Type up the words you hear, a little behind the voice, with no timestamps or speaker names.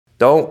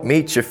Don't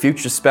meet your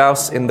future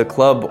spouse in the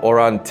club or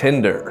on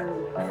Tinder.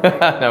 No,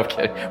 I'm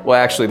kidding. Well,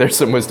 actually, there's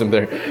some wisdom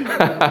there.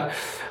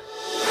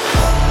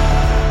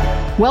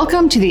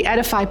 Welcome to the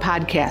Edify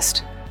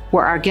Podcast,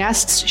 where our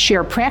guests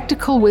share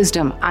practical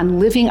wisdom on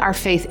living our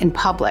faith in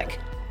public.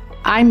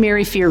 I'm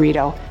Mary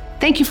Fiorito.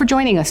 Thank you for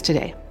joining us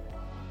today.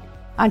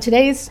 On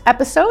today's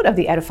episode of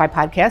the Edify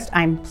Podcast,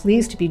 I'm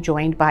pleased to be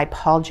joined by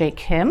Paul J.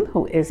 Kim,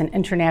 who is an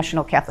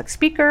international Catholic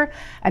speaker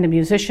and a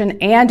musician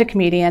and a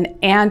comedian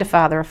and a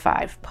father of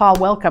five. Paul,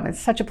 welcome. It's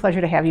such a pleasure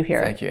to have you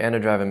here. Thank you. And I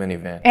drive a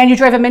minivan. And you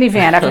drive a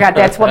minivan. I forgot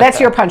that's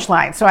your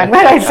punchline. So I'm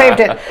glad I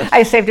saved it.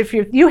 I saved it for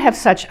you. You have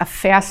such a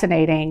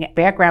fascinating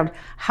background.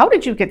 How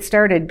did you get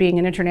started being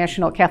an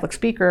international Catholic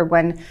speaker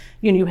when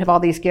you have all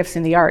these gifts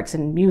in the arts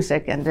and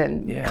music and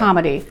in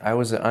comedy? I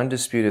was an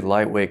undisputed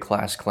lightweight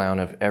class clown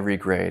of every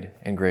grade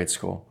in grade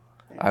school.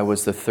 I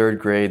was the third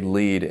grade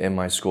lead in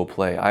my school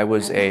play. I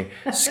was a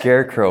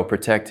scarecrow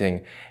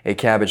protecting a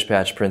Cabbage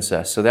Patch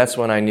princess. So that's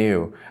when I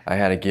knew I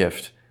had a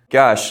gift.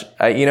 Gosh,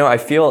 I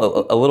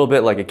feel a little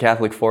bit like a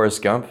Catholic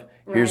Forrest Gump.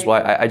 Here's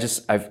why.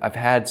 I've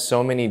had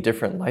so many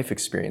different life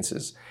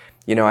experiences.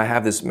 I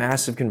have this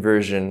massive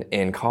conversion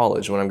in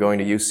college when I'm going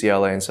to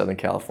UCLA in Southern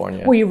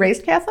California. Were you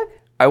raised Catholic?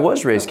 I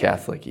was raised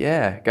Catholic,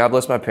 yeah. God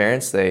bless my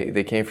parents.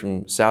 They came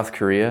from South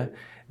Korea.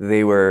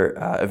 They were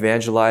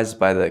evangelized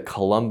by the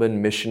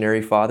Columban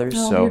missionary fathers.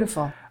 Oh, so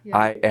beautiful. Yeah.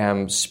 I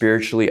am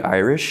spiritually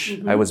Irish.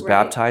 I was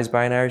baptized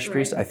by an Irish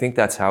priest. I think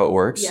that's how it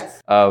works.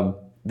 Yes.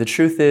 The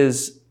truth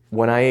is,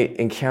 when I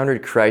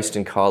encountered Christ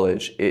in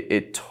college,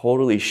 it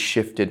totally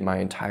shifted my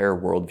entire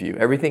worldview.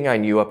 Everything I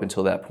knew up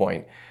until that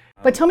point.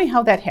 But tell me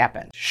how that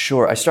happened.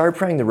 Sure. I started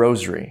praying the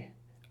rosary.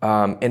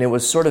 And it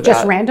was sort of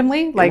just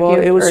randomly,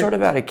 it was sort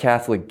of out of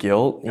Catholic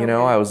guilt.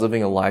 I was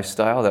living a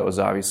lifestyle that was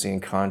obviously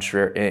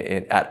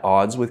at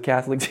odds with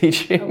Catholic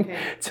teaching,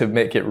 to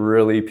make it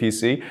really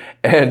PC.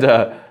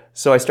 And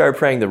so I started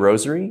praying the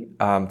rosary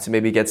to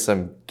maybe get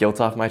some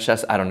guilt off my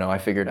chest. I don't know. I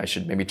figured I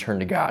should maybe turn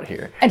to God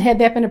here. And had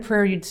that been a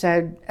prayer you'd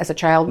said as a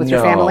child with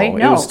your family?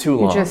 No, it was too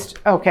long.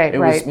 It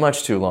was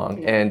much too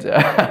long. And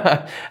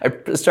I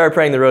started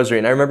praying the rosary,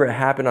 and I remember it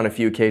happened on a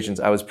few occasions.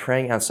 I was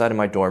praying outside of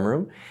my dorm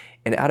room.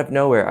 And out of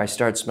nowhere, I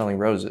started smelling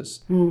roses.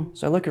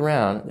 So I look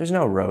around, there's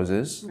no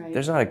roses.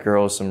 There's not a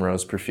girl with some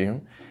rose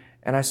perfume.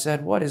 And I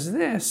said, what is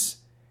this?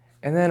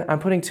 And then I'm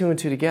putting two and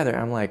two together.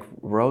 I'm like,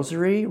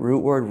 rosary, root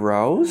word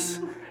rose?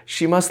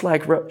 She must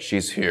like rose.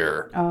 She's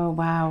here. Oh,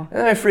 wow.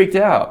 And then I freaked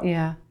out.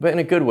 Yeah. But in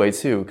a good way,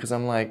 too, because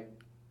I'm like,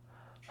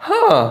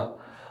 the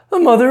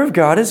Mother of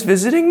God is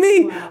visiting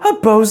me, a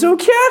bozo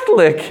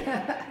Catholic.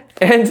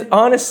 And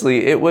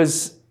honestly, it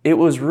was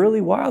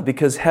really wild,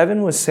 because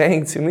heaven was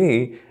saying to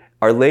me,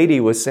 Our Lady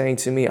was saying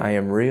to me, I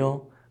am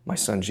real. My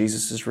son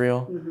Jesus is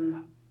real.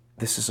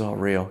 This is all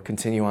real.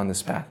 Continue on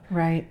this path.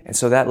 Right. And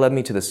so that led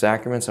me to the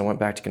sacraments. I went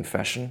back to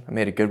confession. I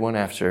made a good one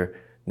after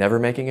never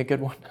making a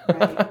good one.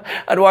 Right.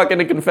 I'd walk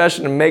into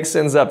confession and make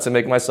sins up to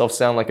make myself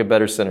sound like a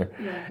better sinner.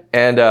 Yeah.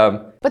 And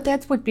but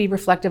that would be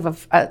reflective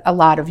of a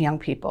lot of young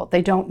people.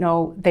 They don't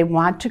know, they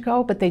want to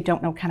go, but they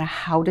don't know kind of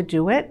how to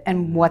do it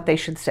and what they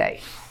should say.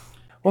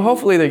 Well,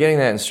 hopefully they're getting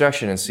that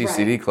instruction in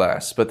CCD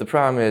class, but the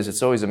problem is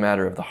it's always a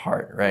matter of the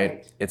heart,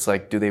 right? It's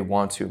like, do they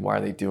want to? Why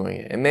are they doing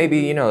it? And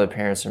maybe, the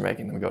parents are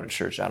making them go to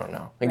church. I don't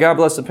know. And God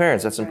bless the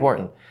parents. That's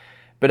important.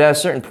 But at a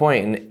certain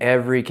point in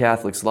every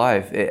Catholic's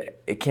life,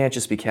 it can't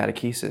just be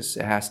catechesis.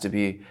 It has to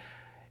be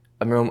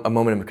a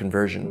moment of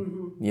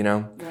conversion,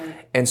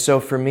 Right. And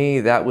so for me,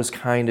 that was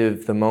kind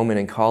of the moment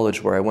in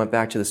college where I went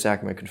back to the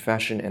sacrament of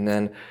confession, and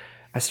then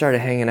I started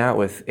hanging out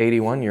with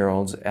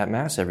 81-year-olds at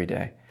Mass every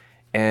day.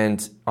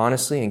 And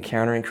honestly,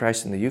 encountering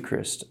Christ in the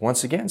Eucharist,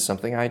 once again,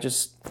 something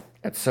it's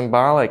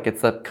symbolic,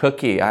 it's a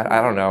cookie,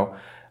 I don't know.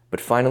 But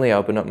finally I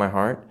opened up my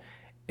heart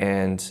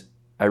and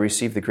I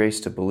received the grace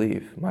to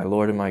believe, my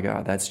Lord and my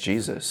God, that's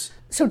Jesus.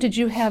 So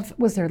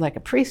was there like a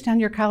priest on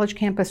your college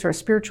campus or a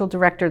spiritual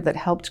director that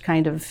helped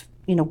kind of,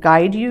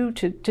 guide you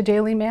to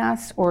daily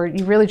Mass, or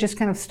you really just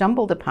kind of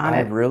stumbled upon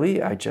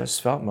it? I just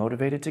felt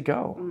motivated to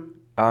go.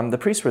 The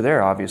priests were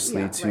there,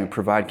 obviously, to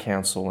provide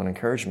counsel and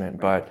encouragement,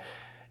 but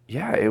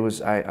yeah, it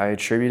was. I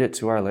attribute it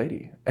to Our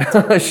Lady.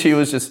 She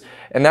was just,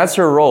 and that's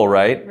her role,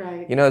 right?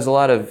 Right. There's a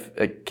lot of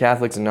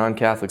Catholics and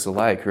non-Catholics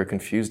alike who are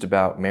confused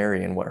about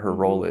Mary and what her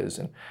role is.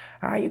 And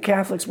you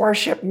Catholics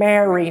worship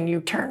Mary and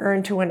you turn her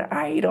into an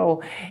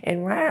idol,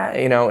 and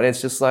and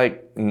it's just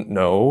like,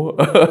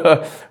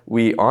 no,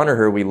 we honor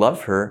her, we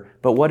love her,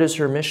 but what is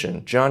her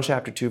mission? John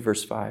chapter 2,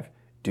 verse 5.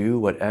 Do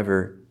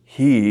whatever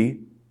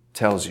He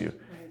tells you.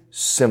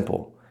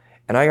 Simple.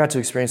 And I got to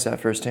experience that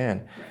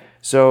firsthand.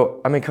 So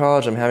I'm in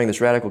college, I'm having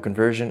this radical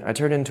conversion. I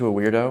turned into a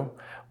weirdo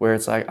where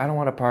it's like, I don't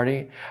want to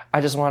party.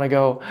 I just want to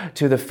go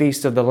to the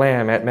Feast of the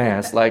Lamb at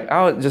Mass. Like,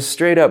 I was just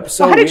straight up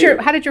so how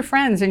did your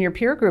friends in your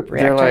peer group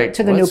react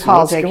to the new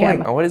Paul J.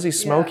 Kim? What is he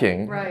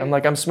smoking? Yeah, right. I'm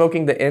like, I'm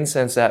smoking the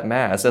incense at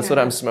Mass. That's what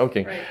I'm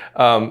smoking.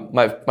 Right.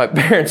 My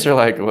parents are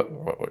like,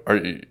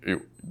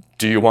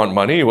 do you want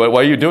money? Why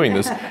are you doing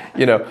this?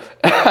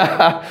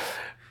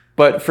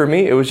 But for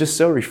me, it was just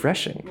so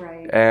refreshing.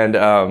 Right. And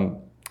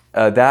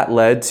that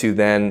led to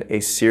then a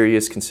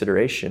serious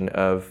consideration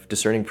of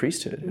discerning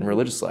priesthood in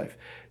religious life.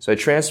 So I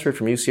transferred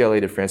from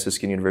UCLA to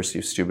Franciscan University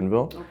of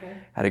Steubenville. Okay.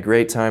 Had a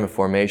great time of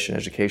formation,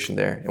 education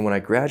there. And when I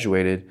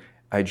graduated,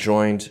 I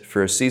joined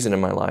for a season in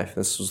my life.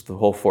 This was the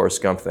whole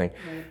Forrest Gump thing.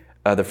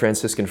 Right. The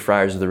Franciscan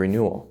Friars of the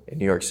Renewal in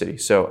New York City.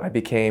 So I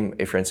became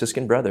a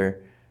Franciscan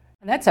brother.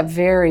 And that's a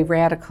very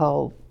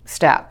radical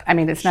step. I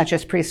mean, it's not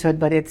just priesthood,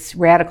 but it's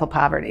radical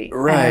poverty,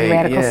 right? And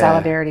radical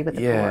solidarity with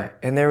the poor.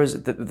 And there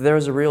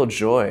was a real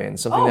joy and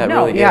something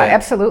really,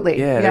 absolutely.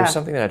 There was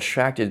something that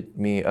attracted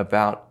me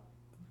about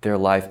their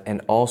life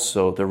and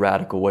also the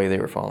radical way they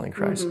were following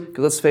Christ.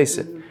 Because let's face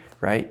it,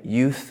 right?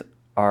 Youth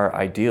are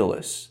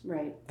idealists.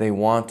 Right. They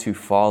want to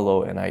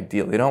follow an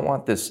ideal. They don't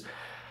want this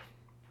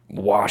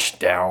washed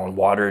down,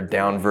 watered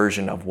down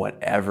version of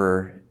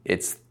whatever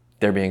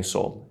they're being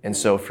sold. And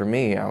so for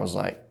me, I was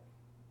like,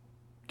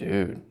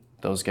 dude,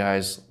 those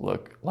guys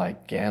look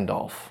like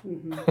Gandalf.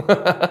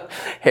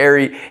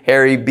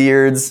 Hairy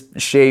beards,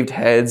 shaved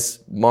heads,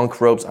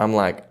 monk robes. I'm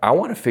like, I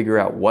want to figure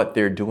out what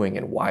they're doing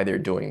and why they're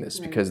doing this,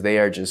 because they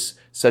are just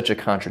such a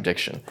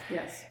contradiction.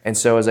 Yes. And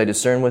so as I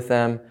discerned with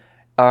them,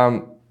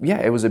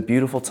 it was a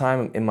beautiful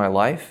time in my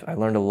life. I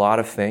learned a lot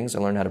of things. I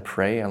learned how to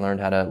pray. I learned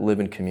how to live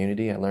in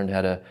community. I learned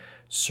how to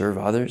serve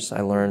others.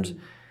 I learned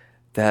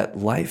that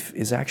life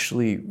is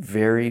actually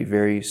very,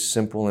 very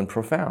simple and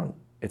profound.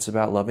 It's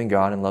about loving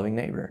God and loving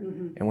neighbor.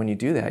 And when you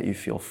do that, you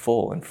feel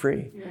full and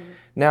free.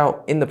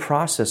 Now, in the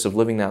process of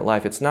living that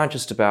life, it's not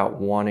just about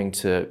wanting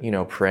to,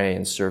 pray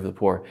and serve the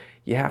poor.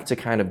 You have to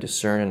kind of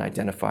discern and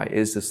identify,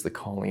 is this the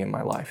calling in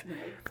my life?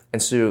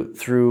 And so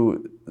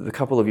through the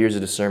couple of years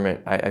of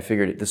discernment, I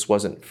figured this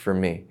wasn't for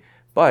me.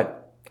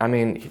 But, I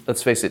mean,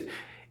 let's face it,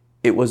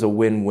 it was a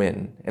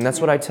win-win. And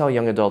that's what I tell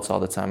young adults all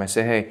the time. I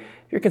say, hey,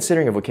 if you're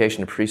considering a vocation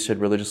to priesthood,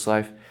 religious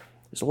life,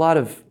 there's a lot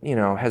of,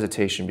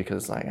 hesitation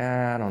because it's like,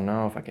 I don't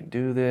know if I can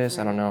do this.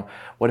 I don't know.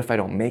 What if I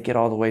don't make it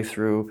all the way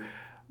through?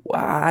 Well,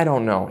 I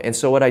don't know. And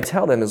so what I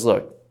tell them is,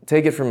 look,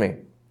 take it from me.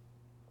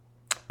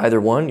 Either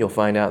one, you'll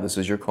find out this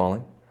is your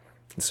calling.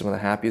 And some of the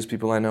happiest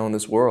people I know in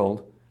this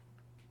world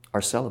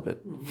are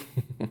celibate.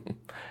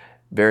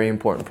 Very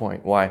important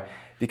point. Why?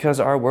 Because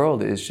our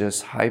world is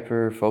just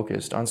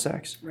hyper-focused on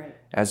sex. Right.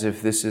 As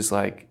if this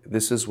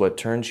is what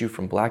turns you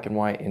from black and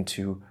white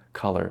into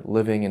color,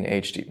 living in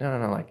HD.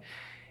 No.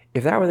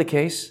 If that were the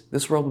case,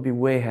 this world would be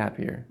way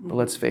happier. But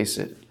let's face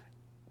it,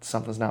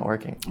 something's not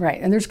working.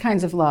 Right, and there's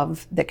kinds of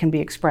love that can be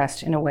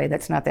expressed in a way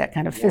that's not that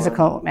kind of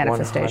physical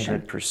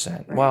manifestation.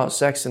 100%. Right. Well,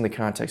 sex in the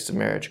context of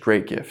marriage,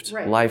 great gift,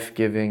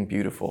 life-giving,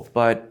 beautiful.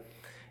 But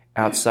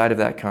outside of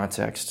that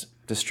context,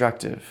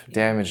 destructive,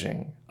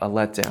 damaging, a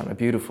letdown, a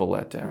beautiful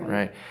letdown,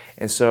 right?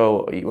 And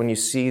so when you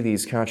see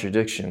these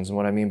contradictions, and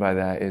what I mean by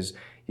that is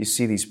you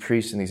see these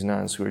priests and these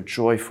nuns who are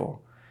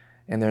joyful,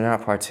 and they're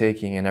not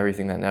partaking in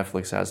everything that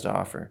Netflix has to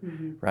offer,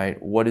 right?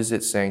 What is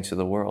it saying to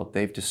the world?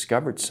 They've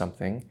discovered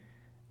something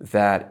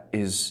that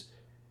is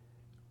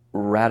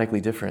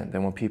radically different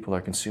than what people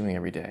are consuming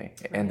every day.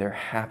 And they're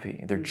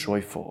happy, they're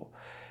joyful,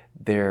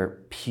 they're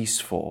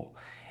peaceful.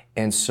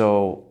 And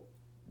so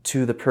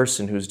to the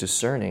person who's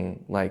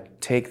discerning,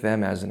 take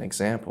them as an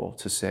example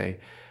to say,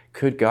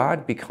 could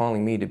God be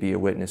calling me to be a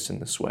witness in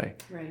this way?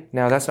 Right.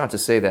 Now, that's not to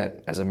say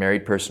that as a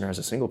married person or as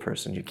a single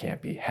person, you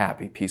can't be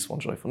happy, peaceful,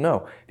 and joyful.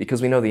 No,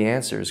 because we know the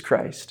answer is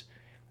Christ.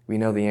 We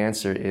know the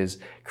answer is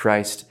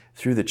Christ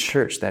through the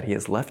church that he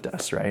has left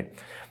us, right?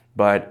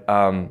 But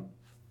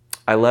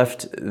I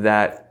left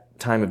that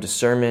time of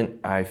discernment.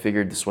 I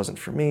figured this wasn't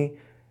for me.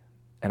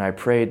 And I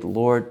prayed,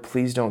 Lord,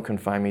 please don't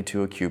confine me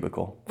to a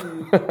cubicle.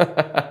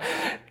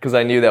 Because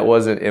I knew that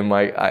wasn't in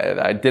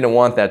I didn't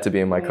want that to be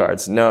in my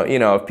cards. No,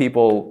 if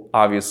people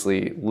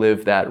obviously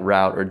live that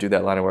route or do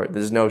that line of work,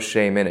 there's no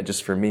shame in it.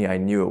 Just for me, I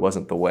knew it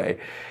wasn't the way.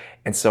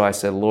 And so I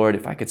said, Lord,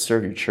 if I could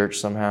serve your church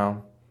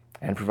somehow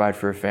and provide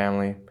for a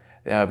family,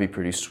 that would be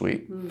pretty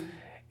sweet.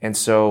 And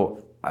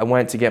so I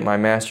went to get my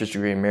master's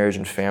degree in marriage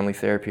and family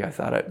therapy. I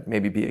thought I'd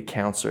maybe be a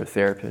counselor, a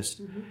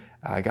therapist.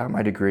 I got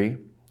my degree.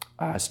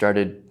 I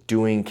started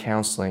doing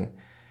counseling,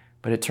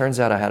 but it turns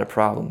out I had a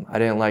problem. I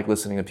didn't like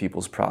listening to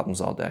people's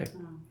problems all day.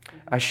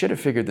 I should have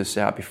figured this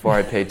out before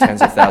I paid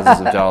tens of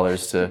thousands of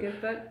dollars to... You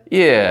get that?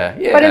 Yeah.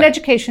 But an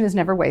education is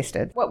never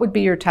wasted. What would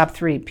be your top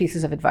 3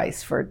 pieces of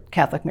advice for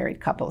Catholic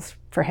married couples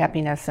for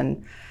happiness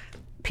and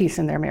peace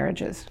in their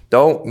marriages?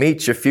 Don't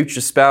meet your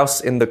future spouse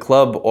in the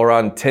club or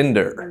on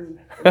Tinder.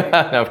 No,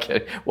 I'm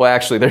kidding. Well,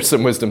 actually, there's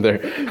some wisdom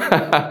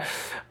there.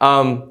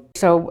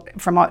 So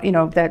from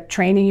that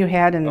training you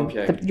had and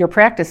your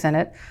practice in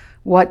it,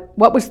 what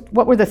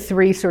were the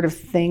 3 sort of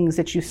things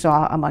that you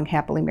saw among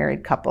happily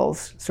married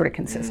couples sort of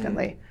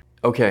consistently?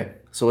 Okay,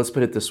 so let's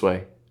put it this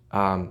way.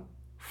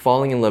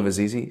 Falling in love is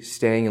easy.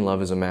 Staying in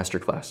love is a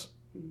masterclass.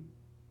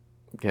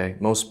 Okay,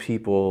 most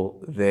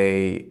people,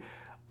 they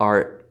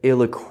are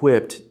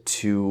ill-equipped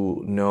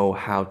to know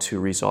how to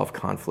resolve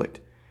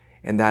conflict.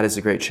 And that is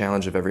a great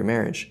challenge of every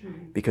marriage,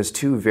 because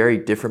two very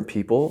different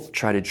people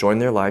try to join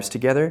their lives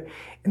together,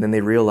 and then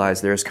they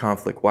realize there's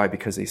conflict. Why?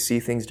 Because they see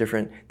things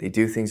different, they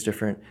do things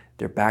different,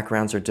 their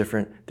backgrounds are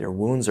different, their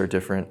wounds are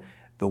different,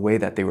 the way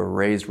that they were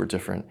raised were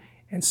different.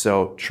 And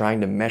so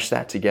trying to mesh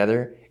that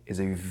together is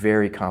a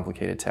very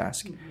complicated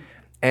task.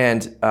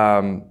 And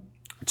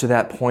to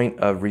that point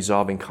of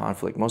resolving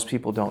conflict, most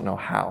people don't know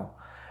how.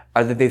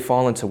 Either they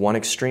fall into one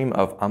extreme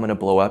of, I'm going to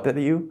blow up at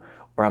you,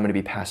 or I'm going to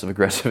be passive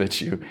aggressive at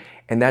you.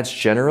 And that's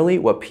generally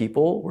what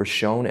people were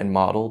shown and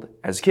modeled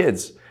as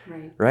kids,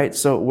 right?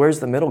 So where's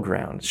the middle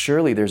ground?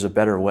 Surely there's a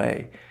better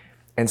way.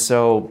 And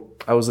so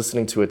I was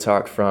listening to a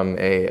talk from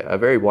a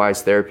very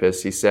wise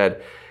therapist. He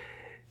said,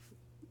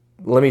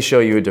 let me show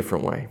you a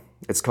different way.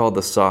 It's called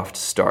the soft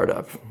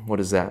startup. What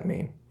does that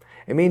mean?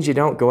 It means you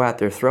don't go at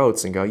their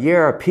throats and go,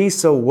 you're a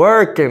piece of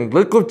work and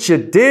look what you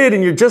did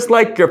and you're just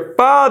like your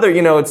father.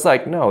 It's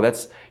like, no,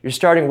 you're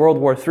starting World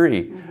War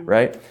III,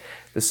 right?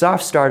 The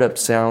soft startup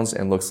sounds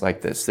and looks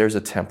like this. There's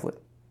a template.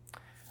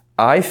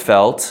 I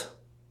felt,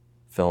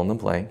 fill in the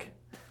blank,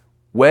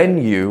 when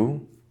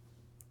you,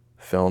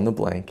 fill in the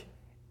blank,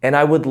 and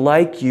I would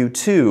like you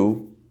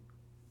to,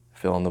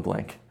 fill in the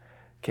blank.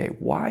 Okay,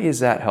 why is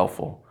that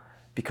helpful?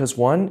 Because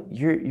one,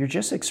 you're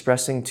just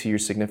expressing to your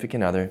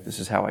significant other, this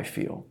is how I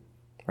feel,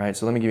 right?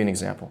 So let me give you an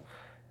example.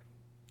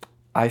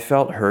 I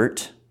felt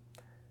hurt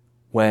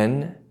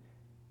when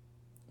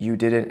you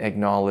didn't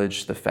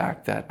acknowledge the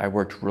fact that I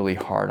worked really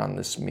hard on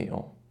this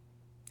meal.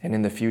 And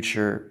in the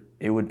future,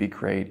 it would be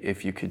great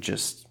if you could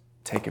just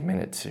take a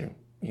minute to,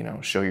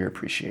 show your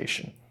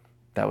appreciation.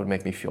 That would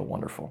make me feel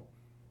wonderful.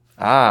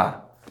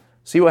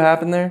 See what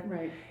happened there?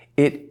 Right.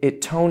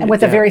 It toned and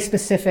with a very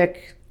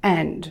specific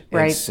end,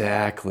 right?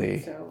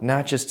 Exactly. So.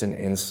 Not just an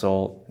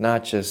insult,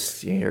 not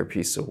just you're a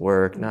piece of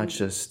work, not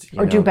just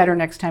or do better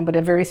next time, but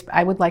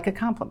I would like a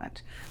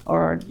compliment,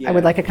 or I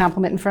would like a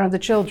compliment in front of the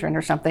children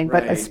or something,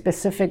 but a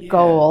specific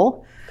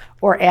goal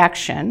or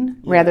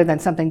action rather than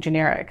something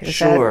generic.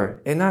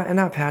 Sure, and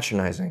not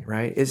patronizing,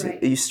 right?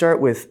 You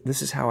start with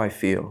this is how I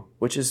feel,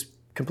 which is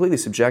completely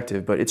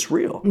subjective, but it's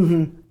real.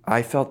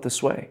 I felt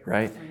this way,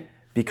 right?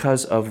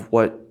 Because of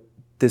what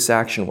this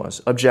action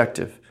was,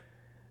 objective.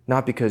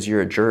 Not because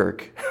you're a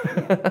jerk.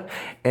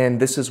 And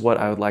this is what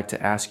I would like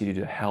to ask you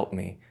to help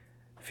me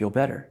feel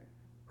better,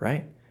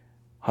 right?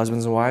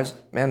 Husbands and wives,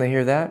 man, they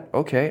hear that.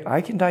 Okay,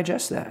 I can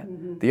digest that.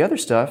 The other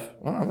stuff,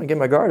 I'm going to get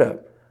my guard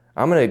up.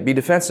 I'm going to be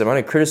defensive. I'm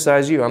going to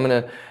criticize you. I'm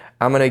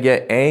going to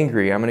get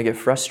angry. I'm going to get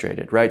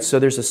frustrated, right? So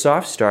there's a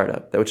soft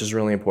startup, which is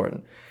really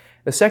important.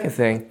 The second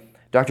thing,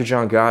 Dr.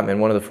 John Gottman,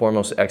 one of the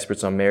foremost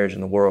experts on marriage in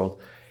the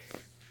world,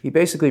 he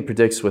basically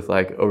predicts with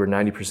over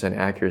 90%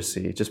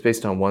 accuracy, just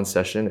based on one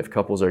session, if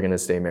couples are going to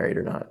stay married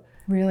or not.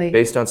 Really?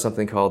 Based on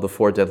something called the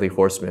 4 deadly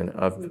horsemen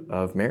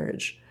of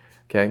marriage.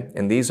 Okay?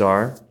 And these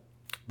are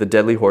the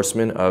deadly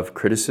horsemen of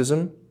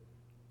criticism,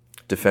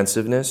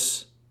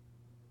 defensiveness,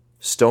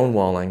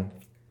 stonewalling,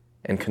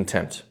 and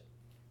contempt.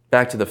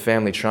 Back to the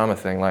family trauma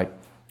thing,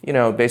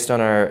 based on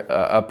our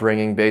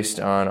upbringing, based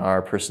on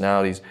our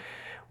personalities,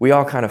 we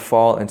all kind of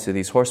fall into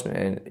these horsemen.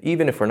 And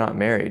even if we're not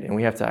married, and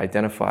we have to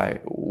identify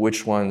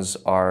which ones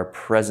are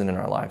present in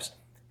our lives.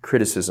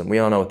 Criticism, we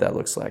all know what that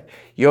looks like.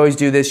 You always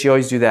do this, you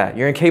always do that.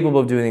 You're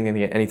incapable of doing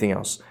anything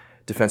else.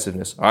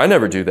 Defensiveness, I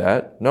never do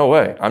that. No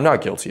way, I'm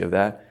not guilty of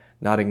that.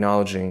 Not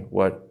acknowledging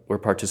what we're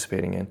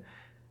participating in.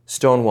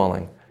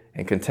 Stonewalling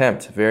and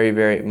contempt, very,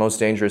 very, most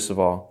dangerous of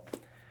all.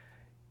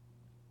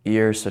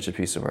 You're such a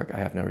piece of work, I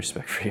have no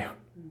respect for you,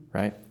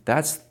 right?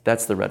 That's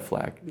the red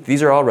flag.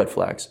 These are all red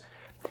flags.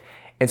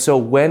 And so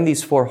when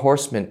these 4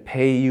 horsemen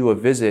pay you a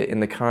visit in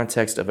the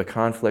context of a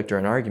conflict or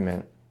an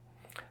argument,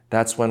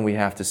 that's when we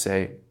have to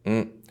say,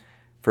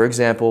 for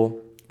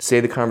example, say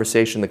the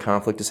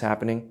conflict is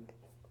happening,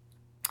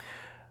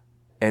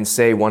 and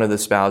say one of the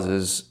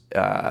spouses,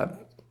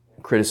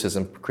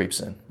 criticism creeps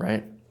in,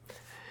 right?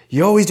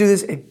 You always do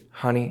this. Hey,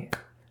 honey,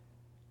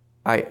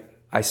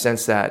 I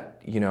sense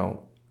that,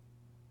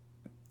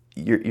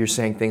 you're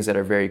saying things that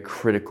are very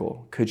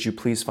critical. Could you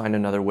please find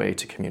another way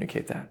to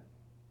communicate that?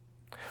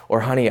 Or,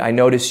 honey, I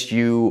notice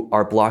you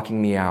are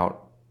blocking me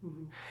out.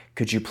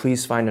 Could you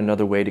please find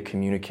another way to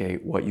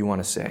communicate what you want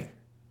to say?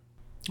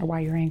 Or why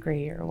you're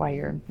angry, or why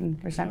you're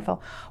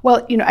resentful.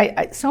 Well,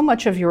 so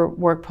much of your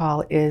work,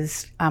 Paul,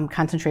 is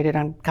concentrated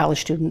on college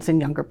students and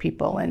younger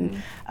people, and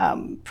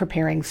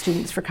preparing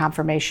students for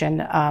confirmation,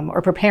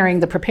 or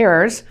preparing the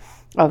preparers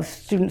of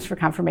students for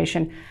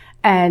confirmation.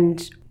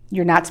 And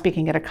you're not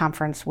speaking at a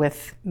conference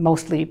with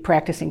mostly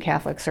practicing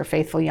Catholics or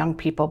faithful young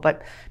people,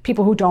 but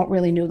people who don't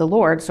really know the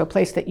Lord, so a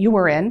place that you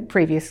were in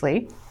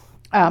previously,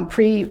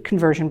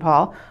 pre-conversion,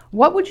 Paul.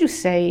 What would you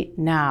say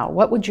now?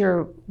 What would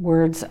your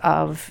words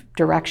of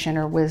direction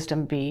or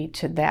wisdom be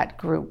to that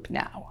group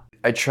now?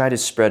 I try to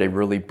spread a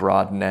really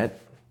broad net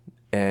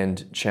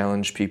and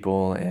challenge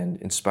people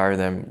and inspire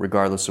them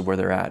regardless of where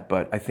they're at.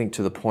 But I think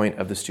to the point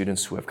of the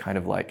students who have kind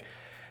of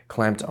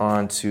clamped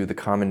on to the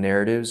common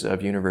narratives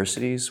of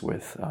universities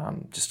with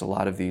just a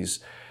lot of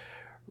these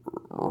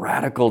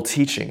radical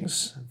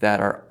teachings that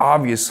are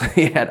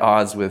obviously at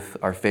odds with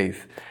our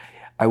faith,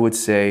 I would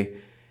say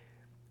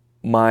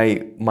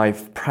my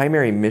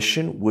primary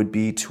mission would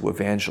be to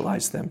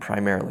evangelize them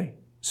primarily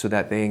so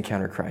that they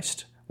encounter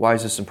Christ. Why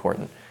is this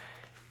important?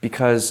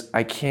 Because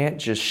I can't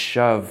just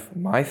shove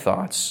my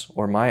thoughts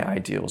or my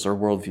ideals or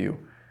worldview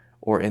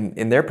or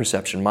in their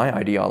perception, my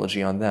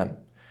ideology on them,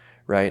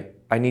 right?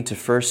 I need to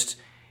first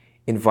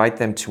invite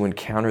them to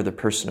encounter the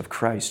person of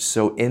Christ.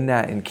 So in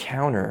that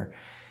encounter,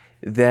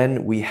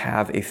 then we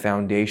have a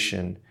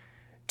foundation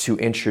to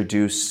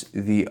introduce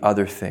the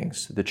other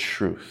things, the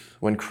truth.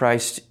 When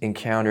Christ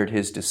encountered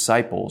his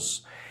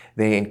disciples,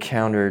 they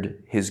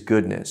encountered his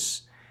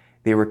goodness.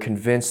 They were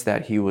convinced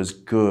that he was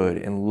good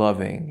and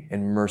loving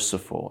and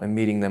merciful and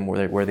meeting them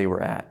where they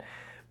were at.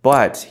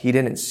 But he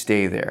didn't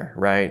stay there,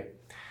 right?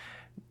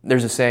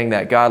 There's a saying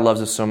that God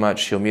loves us so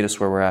much, he'll meet us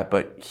where we're at,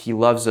 but he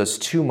loves us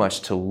too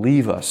much to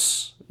leave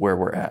us where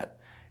we're at.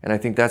 And I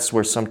think that's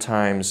where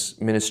sometimes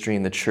ministry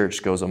in the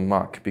church goes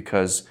amok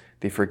because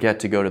they forget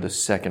to go to the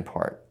second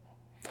part.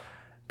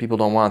 People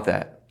don't want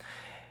that.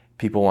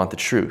 People want the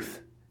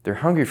truth. They're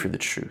hungry for the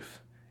truth.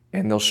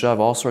 And they'll shove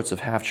all sorts of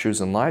half-truths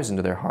and lies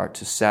into their heart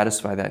to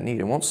satisfy that need.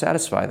 It won't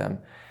satisfy them,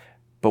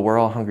 but we're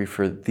all hungry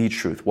for the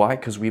truth. Why?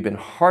 Because we've been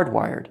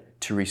hardwired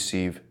to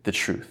receive the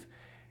truth.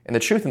 And the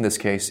truth in this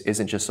case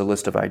isn't just a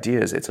list of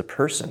ideas, it's a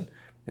person,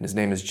 and his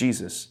name is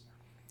Jesus.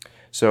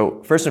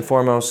 So first and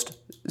foremost,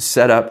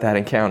 set up that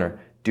encounter.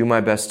 Do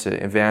my best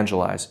to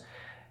evangelize.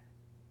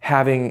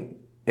 Having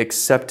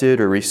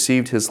accepted or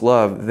received his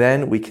love,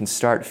 then we can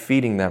start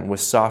feeding them with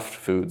soft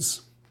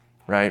foods,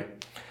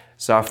 right?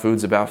 Soft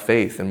foods about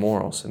faith and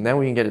morals. And then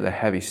we can get to the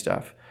heavy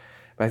stuff.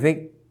 But I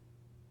think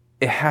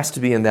it has to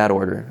be in that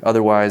order.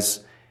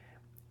 Otherwise,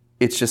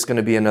 it's just going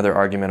to be another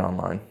argument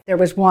online. There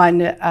was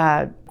one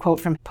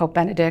quote from Pope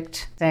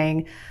Benedict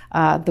saying,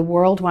 the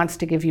world wants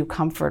to give you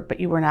comfort,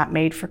 but you were not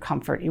made for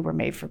comfort, you were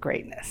made for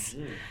greatness.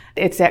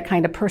 It's that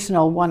kind of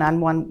personal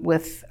one-on-one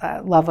with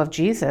love of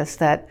Jesus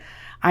that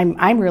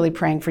I'm really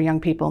praying for young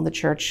people in the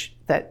church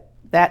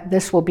that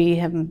this will be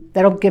him,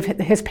 that'll give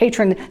his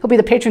patron, he'll be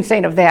the patron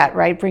saint of that,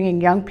 right?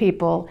 Bringing young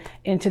people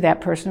into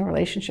that personal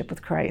relationship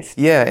with Christ.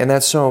 Yeah, and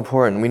that's so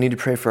important. We need to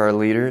pray for our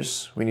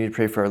leaders. We need to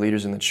pray for our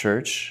leaders in the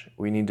church.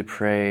 We need to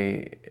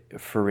pray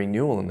for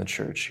renewal in the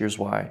church. Here's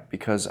why.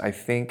 Because I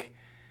think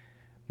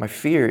my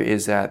fear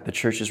is that the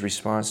church's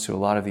response to a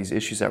lot of these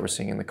issues that we're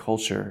seeing in the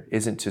culture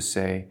isn't to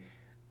say,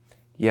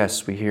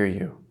 yes, we hear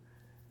you,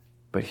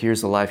 but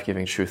here's the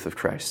life-giving truth of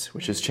Christ,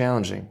 which is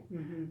challenging,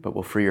 but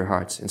will free your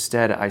hearts.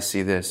 Instead, I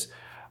see this.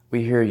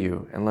 We hear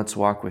you, and let's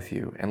walk with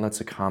you, and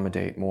let's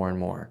accommodate more and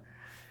more.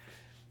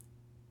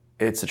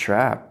 It's a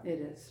trap.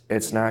 It is.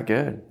 It's not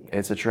good.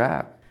 It's a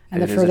trap.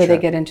 And the further they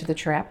get into the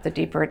trap, the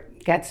deeper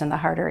it gets and the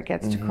harder it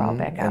gets to crawl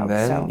back out. And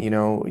then, you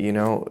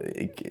know,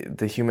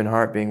 the human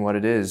heart being what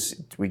it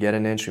is, we get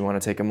an inch, we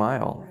want to take a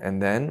mile.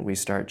 And then we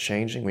start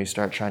changing. We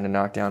start trying to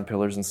knock down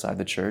pillars inside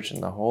the church,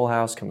 and the whole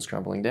house comes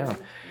crumbling down.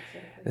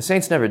 The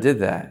saints never did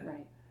that. Right.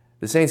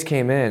 The saints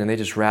came in and they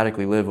just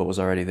radically lived what was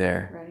already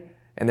there. Right.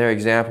 And their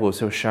example was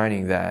so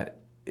shining that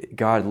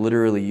God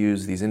literally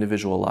used these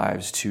individual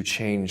lives to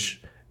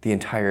change the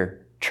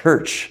entire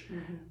church,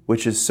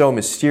 which is so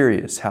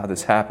mysterious how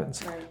this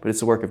happens. Right. But it's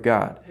the work of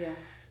God. Yeah.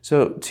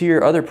 So to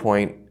your other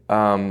point,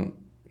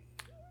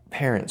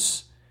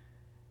 parents.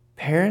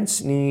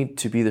 Parents need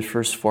to be the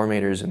first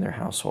formators in their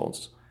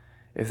households.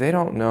 If they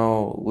don't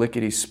know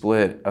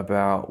lickety-split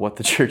about what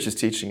the church is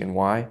teaching and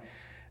why,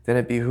 then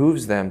it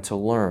behooves them to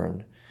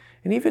learn.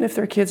 And even if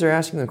their kids are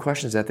asking them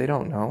questions that they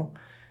don't know,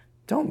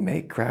 don't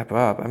make crap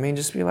up. I mean,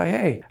 just be like,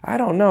 hey, I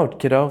don't know,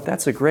 kiddo.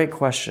 That's a great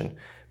question.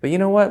 But you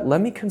know what?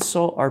 Let me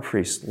consult our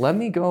priest. Let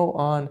me go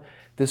on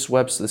this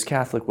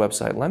Catholic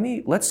website.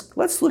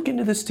 Let's look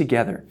into this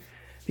together.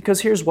 Because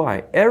here's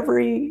why.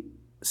 Every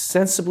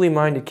sensibly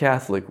minded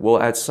Catholic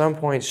will at some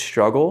point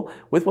struggle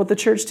with what the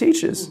church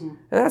teaches. And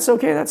that's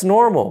okay. That's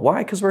normal.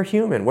 Why? Because we're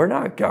human. We're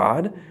not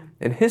God.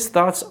 And his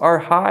thoughts are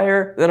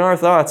higher than our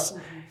thoughts.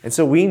 And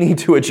so we need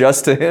to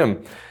adjust to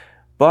him.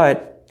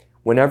 But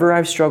whenever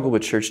I've struggled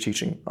with church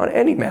teaching on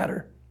any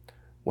matter,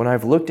 when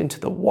I've looked into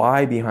the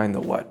why behind the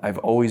what, I've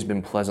always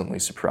been pleasantly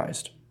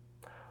surprised.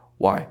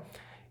 Why?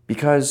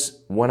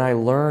 Because when I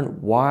learn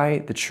why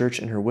the church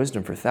in her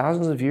wisdom for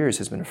thousands of years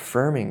has been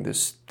affirming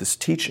this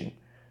teaching,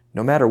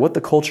 no matter what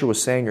the culture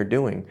was saying or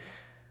doing,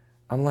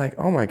 I'm like,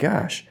 oh my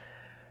gosh.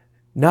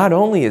 Not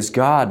only is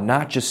God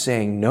not just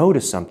saying no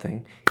to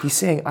something, he's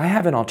saying, I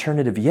have an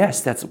alternative yes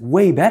that's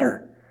way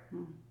better.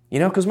 You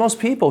know, because most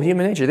people,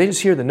 human nature, they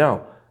just hear the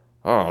no.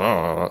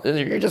 Oh, no,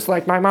 you're just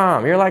like my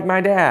mom. You're like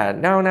my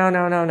dad.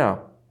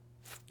 No.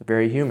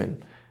 Very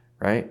human,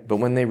 right? But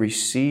when they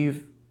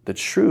receive the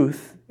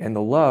truth and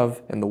the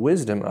love and the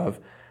wisdom of,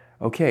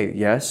 okay,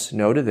 yes,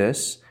 no to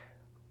this,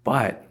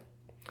 but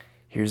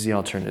here's the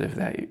alternative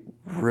that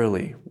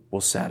really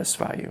will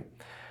satisfy you.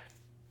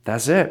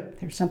 That's it.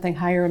 There's something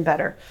higher and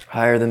better.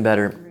 Higher than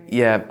better. Right.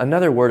 Yeah,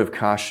 another word of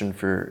caution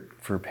for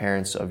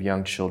parents of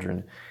young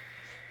children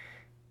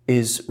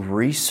is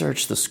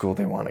research the school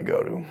they want to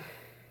go to.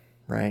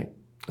 right?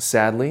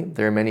 Sadly,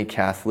 there are many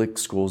Catholic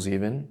schools,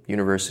 even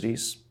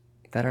universities,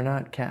 that are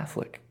not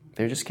Catholic.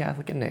 They're just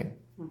Catholic in name.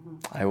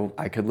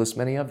 I could list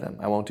many of them.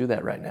 I won't do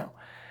that right now.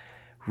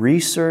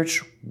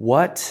 Research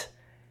what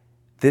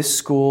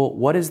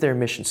is their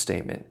mission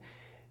statement?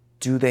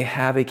 Do they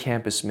have a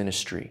campus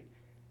ministry?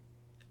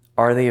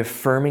 Are they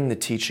affirming the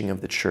teaching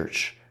of the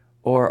church?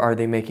 Or are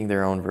they making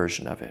their own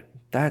version of it?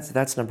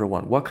 That's number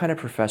one. What kind of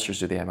professors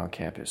do they have on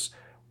campus?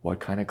 What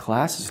kind of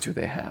classes do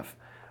they have?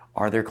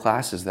 Are there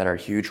classes that are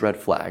huge red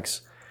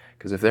flags?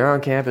 Because if they're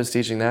on campus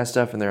teaching that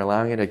stuff and they're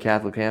allowing it at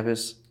Catholic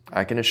campus,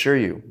 I can assure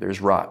you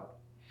there's rot.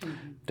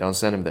 Don't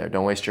send them there.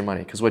 Don't waste your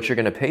money. Because what you're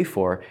going to pay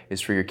for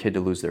is for your kid to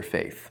lose their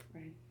faith,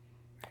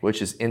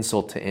 which is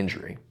insult to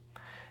injury.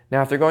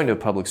 Now, if they're going to a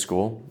public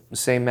school,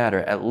 same matter.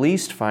 At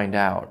least find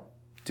out,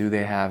 do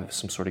they have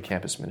some sort of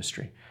campus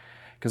ministry?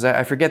 Because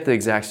I forget the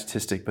exact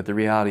statistic, but the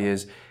reality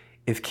is,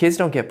 if kids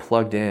don't get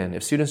plugged in,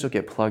 if students don't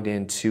get plugged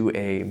into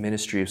a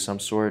ministry of some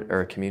sort or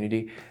a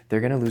community,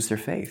 they're going to lose their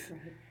faith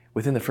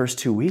within the first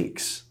 2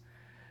 weeks.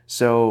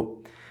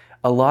 So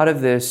a lot of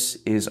this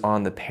is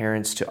on the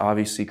parents to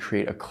obviously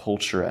create a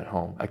culture at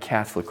home, a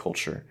Catholic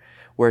culture,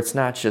 where it's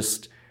not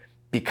just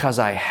because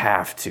I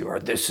have to, or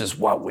this is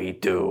what we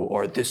do,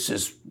 or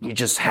you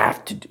just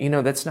have to. You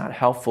know, that's not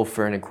helpful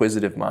for an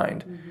inquisitive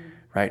mind,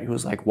 right?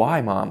 Who's like,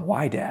 why, Mom?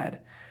 Why, Dad?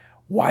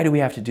 Why do we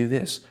have to do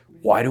this?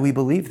 Why do we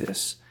believe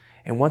this?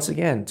 And once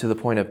again, to the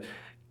point of,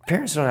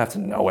 parents don't have to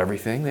know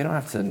everything. They don't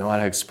have to know how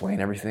to explain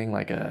everything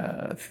like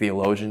a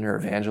theologian or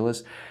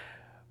evangelist.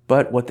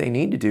 But what they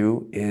need to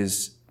do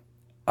is,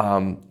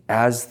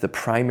 as the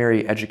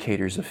primary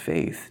educators of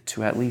faith,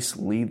 to at least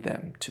lead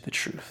them to the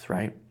truth,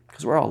 right?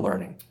 Because we're all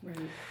learning. Right.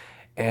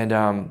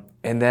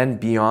 And then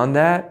beyond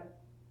that,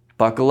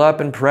 buckle up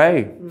and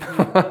pray.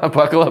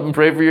 Buckle up and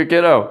pray for your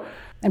kiddo.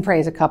 And pray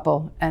as a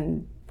couple,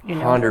 and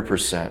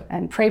 100%.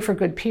 And pray for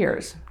good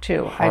peers,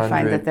 too. I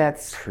find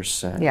that's...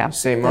 100%. Yeah.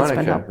 St.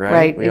 Monica, right?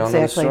 Right, we exactly. all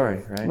know the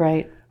story, right?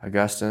 Right.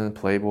 Augustine,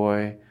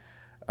 playboy,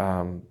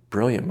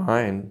 brilliant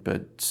mind,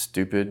 but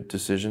stupid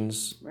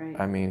decisions. Right.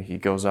 I mean, he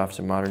goes off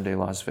to modern-day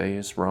Las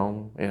Vegas,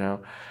 Rome, you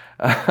know.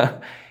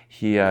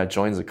 He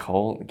joins a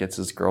cult, gets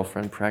his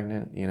girlfriend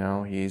pregnant, you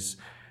know. He's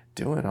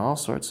doing all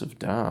sorts of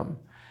dumb.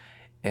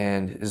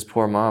 And his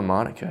poor mom,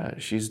 Monica,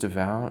 she's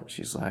devout.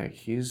 She's like,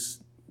 he's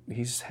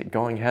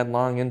going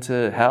headlong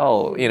into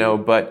hell, you know,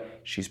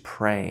 but she's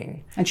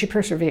praying. And she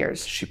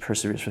perseveres. She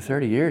perseveres. For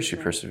 30 years, she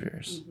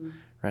perseveres.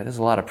 Right? There's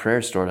a lot of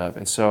prayer stored up.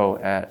 And so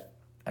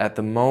at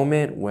the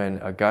moment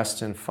when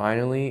Augustine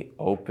finally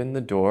opened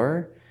the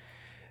door,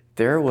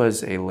 there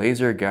was a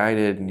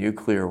laser-guided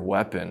nuclear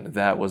weapon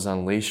that was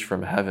unleashed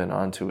from heaven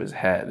onto his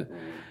head.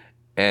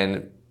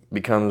 And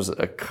becomes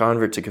a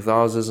convert to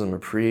Catholicism, a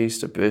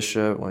priest, a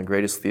bishop, one of the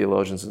greatest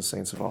theologians and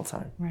saints of all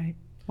time. Right.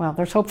 Well,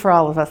 there's hope for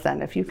all of us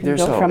then. If you can there's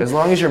go hope. From... As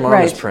long as your mom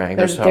is praying,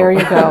 there's hope. There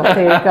you go.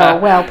 There you go.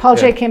 Well, Paul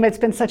J. Kim, it's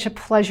been such a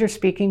pleasure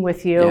speaking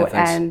with you.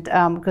 Yeah,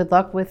 and good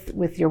luck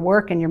with your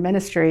work and your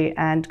ministry,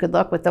 and good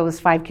luck with those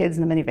 5 kids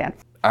in the minivan.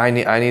 I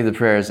need the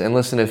prayers. And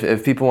listen,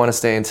 if people want to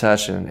stay in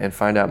touch and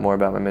find out more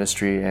about my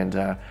ministry,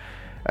 and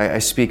I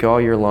speak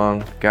all year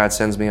long. God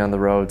sends me on the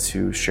road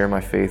to share my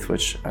faith,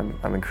 which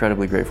I'm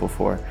incredibly grateful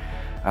for.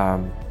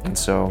 And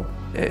so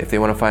if they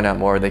want to find out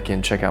more, they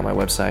can check out my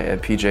website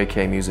at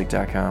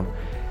pjkmusic.com.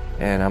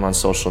 And I'm on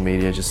social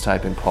media. Just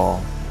type in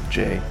Paul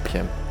J.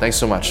 Kim. Thanks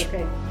so much.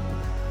 Okay.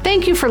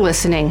 Thank you for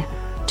listening.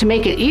 To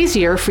make it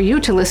easier for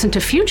you to listen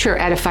to future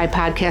Edify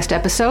podcast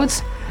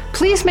episodes,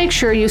 please make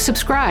sure you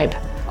subscribe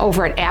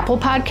over at Apple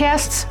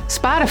Podcasts,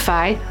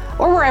 Spotify,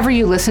 or wherever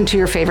you listen to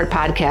your favorite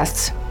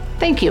podcasts.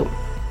 Thank you.